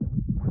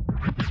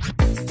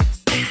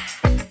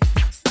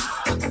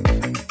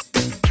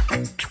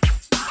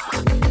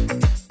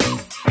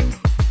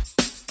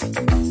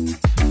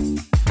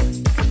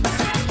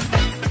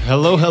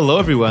Hello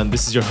everyone.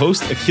 This is your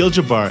host, Akil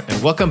Jabbar,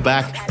 and welcome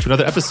back to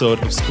another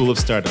episode of School of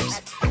Startups,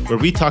 where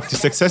we talk to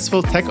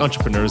successful tech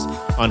entrepreneurs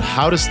on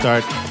how to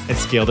start and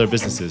scale their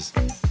businesses.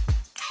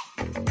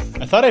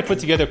 I thought I'd put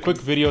together a quick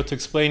video to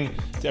explain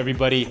to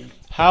everybody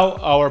how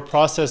our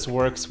process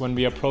works when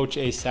we approach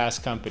a SaaS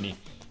company.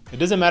 It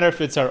doesn't matter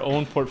if it's our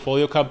own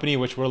portfolio company,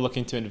 which we're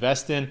looking to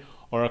invest in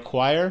or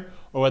acquire,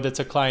 or whether it's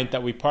a client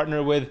that we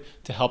partner with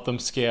to help them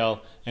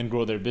scale and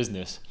grow their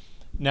business.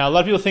 Now, a lot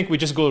of people think we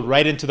just go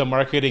right into the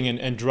marketing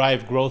and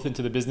drive growth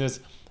into the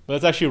business, but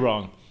that's actually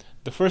wrong.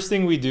 The first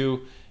thing we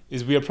do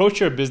is we approach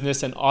your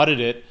business and audit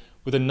it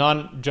with a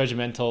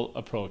non-judgmental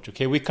approach.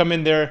 Okay, we come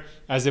in there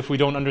as if we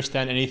don't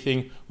understand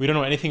anything, we don't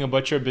know anything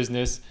about your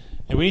business,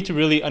 and we need to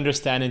really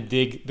understand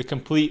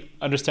and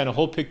understand a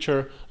whole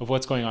picture of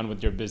what's going on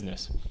with your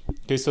business.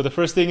 Okay, so the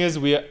first thing is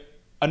we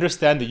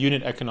understand the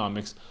unit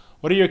economics.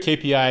 What are your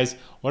KPIs?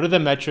 What are the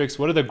metrics?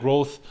 What are the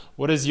growth?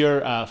 What is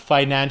your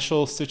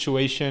financial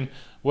situation?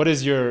 What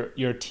is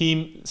your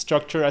team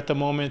structure at the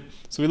moment?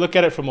 So we look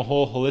at it from a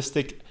whole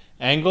holistic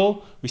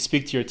angle. We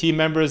speak to your team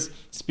members,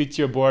 speak to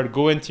your board,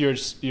 go into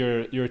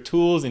your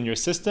tools and your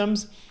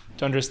systems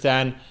to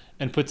understand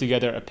and put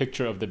together a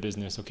picture of the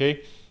business,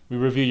 okay? We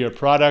review your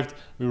product,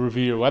 we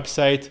review your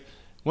website.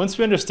 Once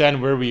we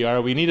understand where we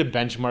are, we need a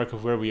benchmark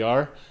of where we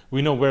are.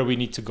 We know where we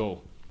need to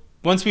go.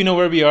 Once we know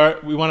where we are,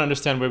 we want to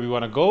understand where we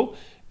want to go,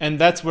 and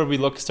that's where we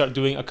start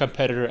doing a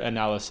competitor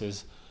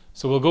analysis.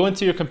 So we'll go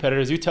into your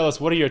competitors. You tell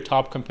us what are your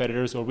top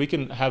competitors, or we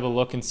can have a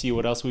look and see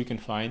what else we can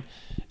find,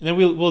 and then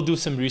we'll do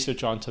some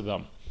research onto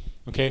them.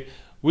 Okay?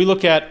 We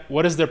look at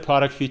what is their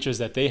product features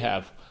that they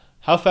have,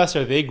 how fast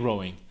are they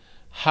growing,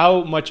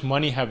 how much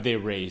money have they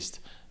raised,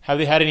 have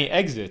they had any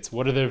exits,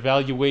 what are their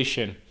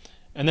valuation,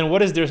 and then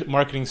what is their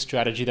marketing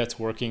strategy that's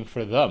working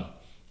for them.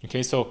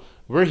 Okay? So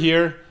we're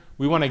here.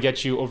 We want to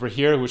get you over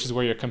here, which is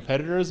where your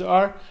competitors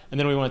are, and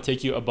then we want to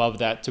take you above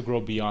that to grow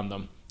beyond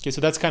them. Okay,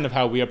 so that's kind of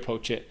how we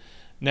approach it.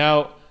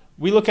 Now,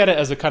 we look at it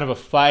as a kind of a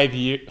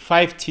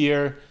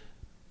five-tier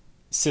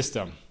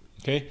system.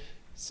 Okay,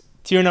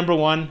 tier number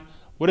one,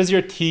 what does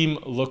your team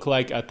look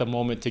like at the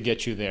moment to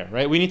get you there,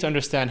 right? We need to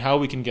understand how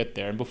we can get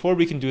there. And before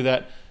we can do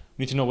that,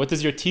 we need to know, what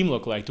does your team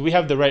look like? Do we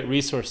have the right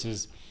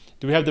resources?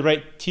 Do we have the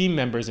right team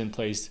members in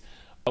place?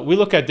 We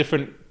look at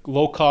different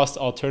low-cost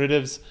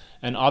alternatives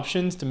and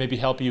options to maybe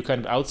help you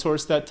kind of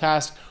outsource that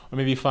task, or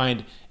maybe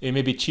find a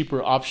maybe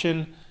cheaper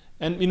option.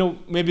 And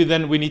maybe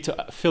then we need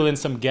to fill in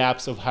some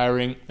gaps of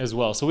hiring as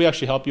well. So we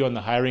actually help you on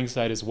the hiring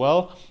side as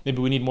well.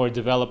 Maybe we need more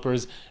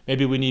developers,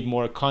 maybe we need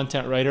more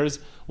content writers.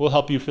 We'll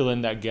help you fill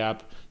in that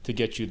gap to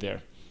get you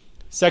there.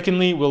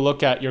 Secondly, we'll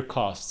look at your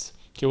costs.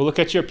 Okay, we'll look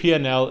at your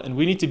P&L, and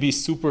we need to be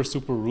super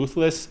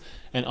ruthless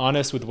and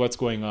honest with what's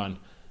going on.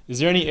 Is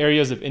there any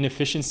areas of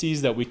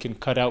inefficiencies that we can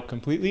cut out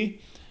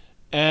completely?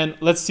 And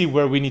let's see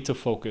where we need to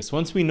focus.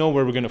 Once we know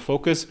where we're going to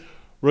focus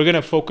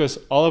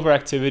all of our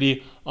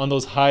activity on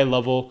those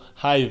high-level,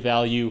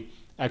 high-value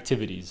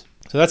activities.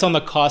 So that's on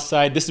the cost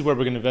side. This is where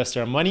we're going to invest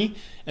our money,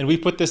 and we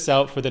put this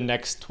out for the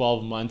next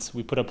 12 months.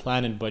 We put a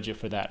plan and budget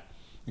for that.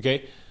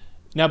 Okay.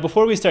 Now,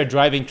 before we start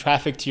driving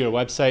traffic to your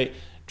website,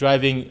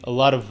 driving a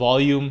lot of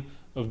volume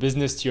of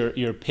business to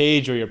your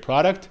page or your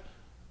product,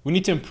 we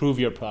need to improve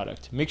your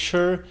product. Make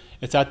sure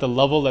it's at the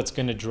level that's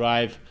going to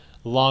drive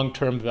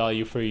long-term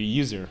value for your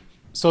user.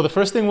 So the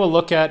first thing we'll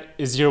look at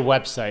is your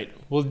website.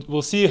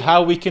 We'll see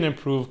how we can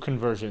improve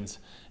conversions.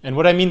 And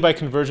what I mean by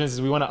conversions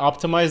is we want to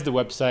optimize the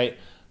website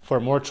for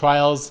more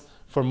trials,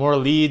 for more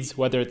leads,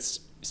 whether it's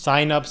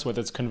signups,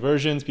 whether it's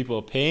conversions,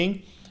 people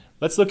paying.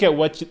 Let's look at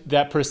what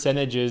that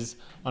percentage is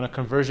on a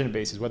conversion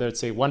basis, whether it's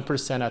say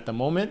 1% at the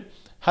moment.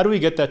 How do we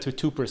get that to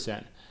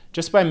 2%?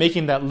 Just by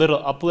making that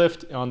little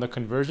uplift on the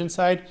conversion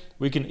side,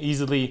 we can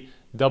easily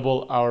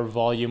double our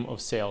volume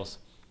of sales.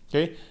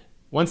 Okay?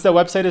 Once the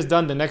website is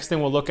done, the next thing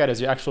we'll look at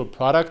is your actual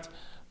product.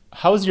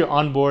 How's your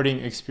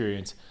onboarding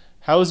experience?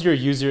 How's your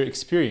user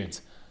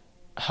experience?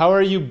 How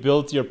are you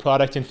built your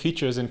product and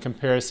features in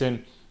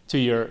comparison to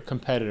your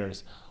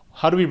competitors?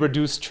 How do we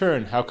reduce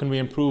churn? How can we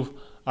improve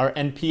our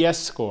NPS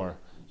score?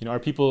 Are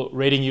people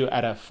rating you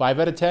at a 5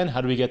 out of 10?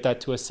 How do we get that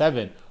to a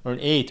 7 or an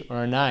 8 or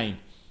a 9?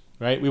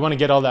 Right? We want to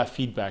get all that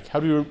feedback. How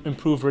do we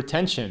improve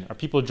retention? Are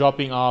people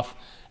dropping off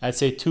at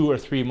say 2 or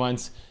 3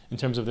 months in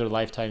terms of their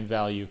lifetime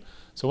value?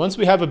 So once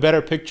we have a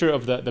better picture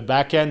of the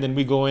back end, then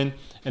we go in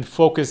and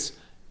focus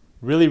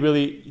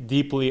really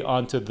deeply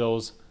onto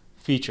those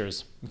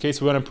features. Okay,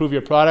 so we want to improve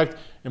your product,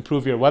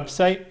 improve your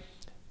website.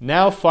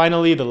 Now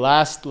finally, the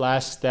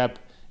last step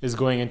is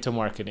going into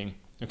marketing.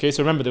 Okay,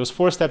 so remember there was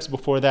 4 steps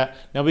before that.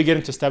 Now we get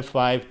into step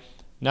 5.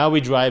 Now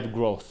we drive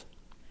growth.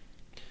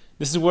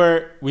 This is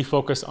where we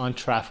focus on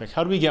traffic.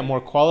 How do we get more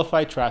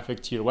qualified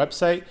traffic to your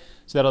website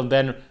so that'll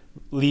then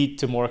lead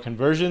to more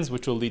conversions,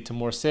 which will lead to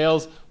more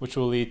sales, which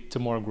will lead to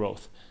more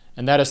growth.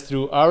 And that is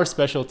through our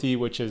specialty,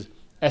 which is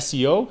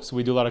SEO. So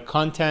we do a lot of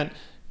content,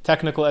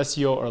 technical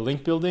SEO or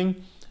link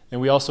building.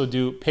 And we also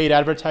do paid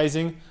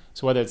advertising.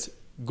 So whether it's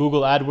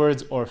Google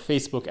AdWords or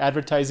Facebook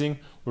advertising,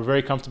 we're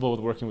very comfortable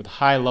with working with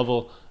high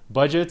level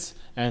budgets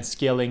and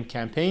scaling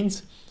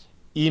campaigns.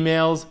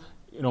 emails,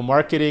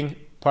 marketing,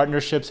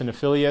 partnerships and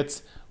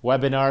affiliates,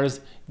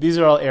 webinars. These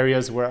are all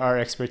areas where our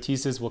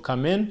expertises will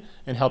come in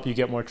and help you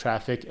get more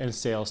traffic and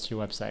sales to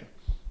your website.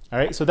 All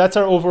right, so that's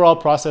our overall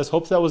process.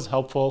 Hope that was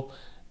helpful.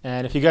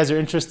 And if you guys are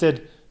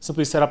interested,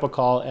 simply set up a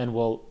call and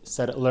we'll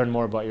learn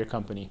more about your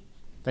company.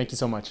 Thank you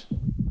so much.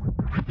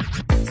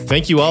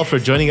 Thank you all for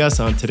joining us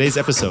on today's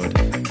episode.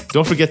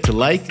 Don't forget to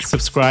like,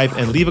 subscribe,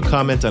 and leave a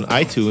comment on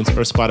iTunes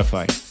or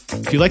Spotify.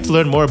 If you'd like to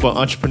learn more about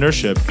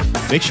entrepreneurship,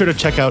 make sure to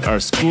check out our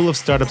School of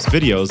Startups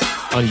videos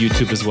on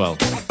YouTube as well.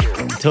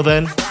 Until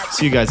then,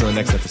 see you guys on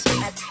the next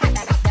episode.